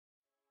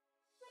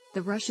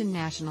The Russian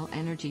national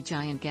energy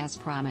giant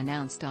Gazprom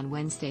announced on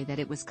Wednesday that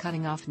it was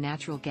cutting off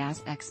natural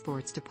gas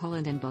exports to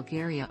Poland and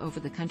Bulgaria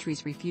over the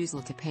country's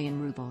refusal to pay in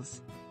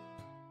rubles.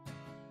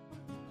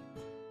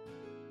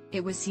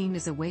 It was seen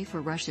as a way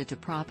for Russia to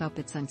prop up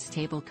its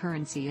unstable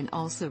currency and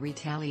also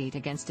retaliate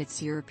against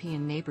its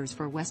European neighbors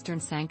for Western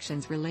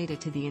sanctions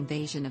related to the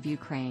invasion of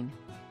Ukraine.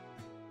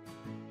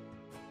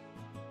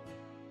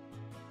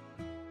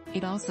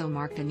 It also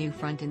marked a new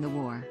front in the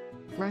war.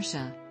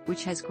 Russia,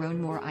 which has grown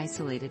more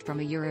isolated from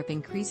a Europe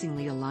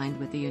increasingly aligned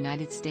with the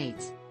United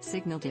States,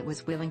 signaled it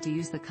was willing to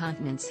use the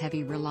continent's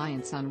heavy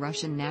reliance on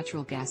Russian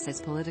natural gas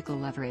as political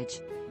leverage.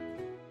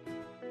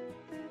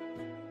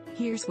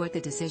 Here's what the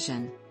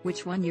decision,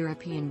 which one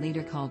European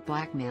leader called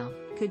blackmail,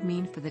 could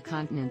mean for the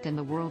continent and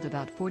the world.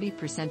 About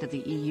 40% of the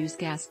EU's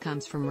gas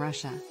comes from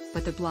Russia,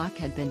 but the bloc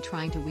had been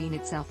trying to wean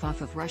itself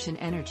off of Russian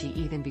energy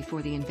even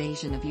before the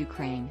invasion of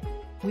Ukraine.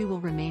 We will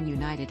remain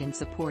united and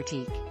support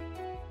EK.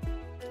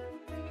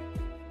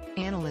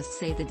 Analysts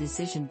say the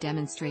decision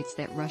demonstrates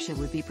that Russia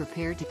would be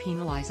prepared to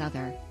penalize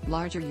other,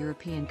 larger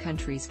European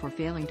countries for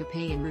failing to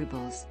pay in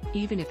rubles,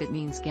 even if it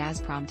means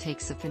Gazprom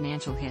takes a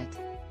financial hit.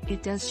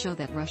 It does show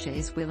that Russia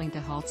is willing to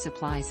halt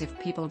supplies if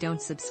people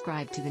don't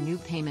subscribe to the new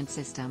payment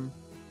system.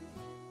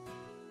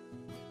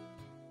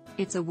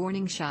 It's a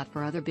warning shot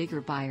for other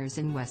bigger buyers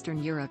in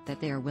Western Europe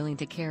that they are willing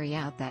to carry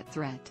out that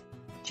threat.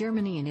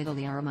 Germany and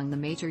Italy are among the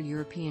major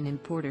European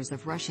importers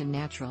of Russian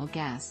natural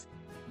gas.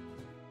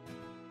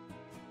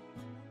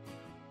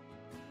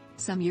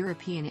 Some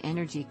European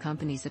energy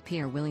companies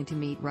appear willing to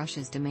meet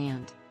Russia's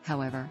demand,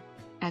 however.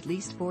 At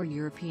least 4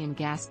 European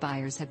gas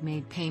buyers have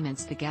made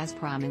payments to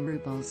Gazprom in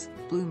rubles,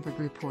 Bloomberg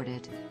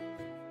reported.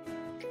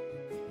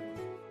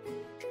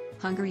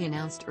 Hungary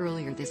announced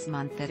earlier this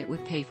month that it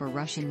would pay for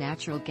Russian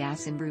natural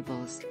gas in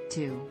rubles,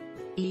 too.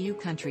 EU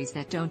countries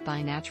that don't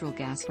buy natural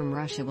gas from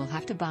Russia will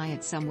have to buy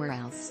it somewhere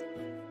else.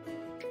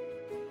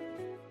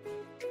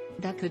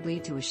 That could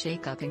lead to a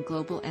shakeup in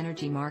global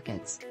energy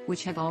markets,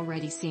 which have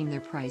already seen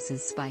their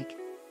prices spike.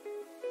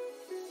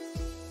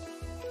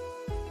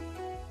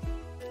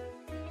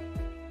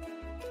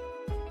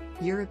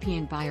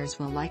 European buyers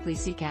will likely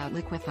seek out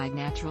liquefied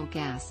natural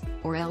gas,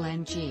 or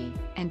LNG,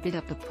 and bid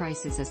up the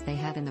prices as they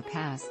have in the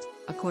past,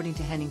 according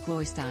to Henning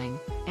Gloystein,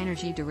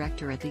 energy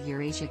director at the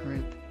Eurasia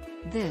Group.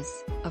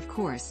 This, of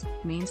course,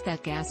 means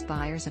that gas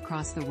buyers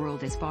across the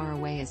world as far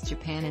away as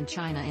Japan and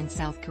China and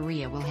South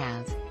Korea will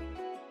have.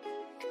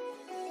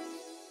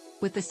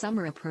 With the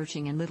summer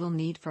approaching and little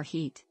need for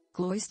heat,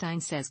 Gloystein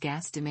says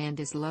gas demand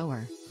is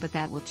lower, but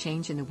that will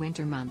change in the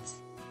winter months.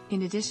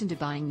 In addition to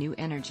buying new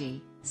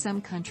energy, some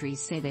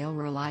countries say they'll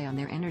rely on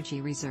their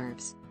energy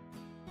reserves.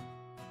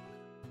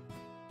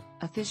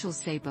 Officials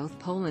say both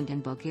Poland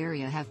and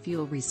Bulgaria have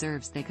fuel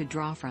reserves they could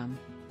draw from.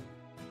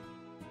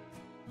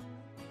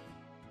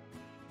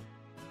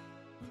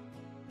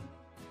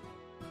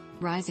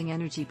 Rising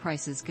energy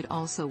prices could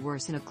also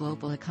worsen a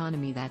global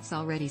economy that's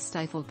already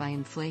stifled by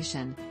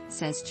inflation,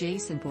 says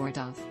Jason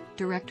Bordoff,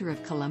 director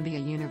of Columbia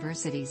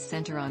University's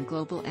Center on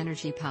Global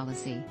Energy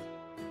Policy.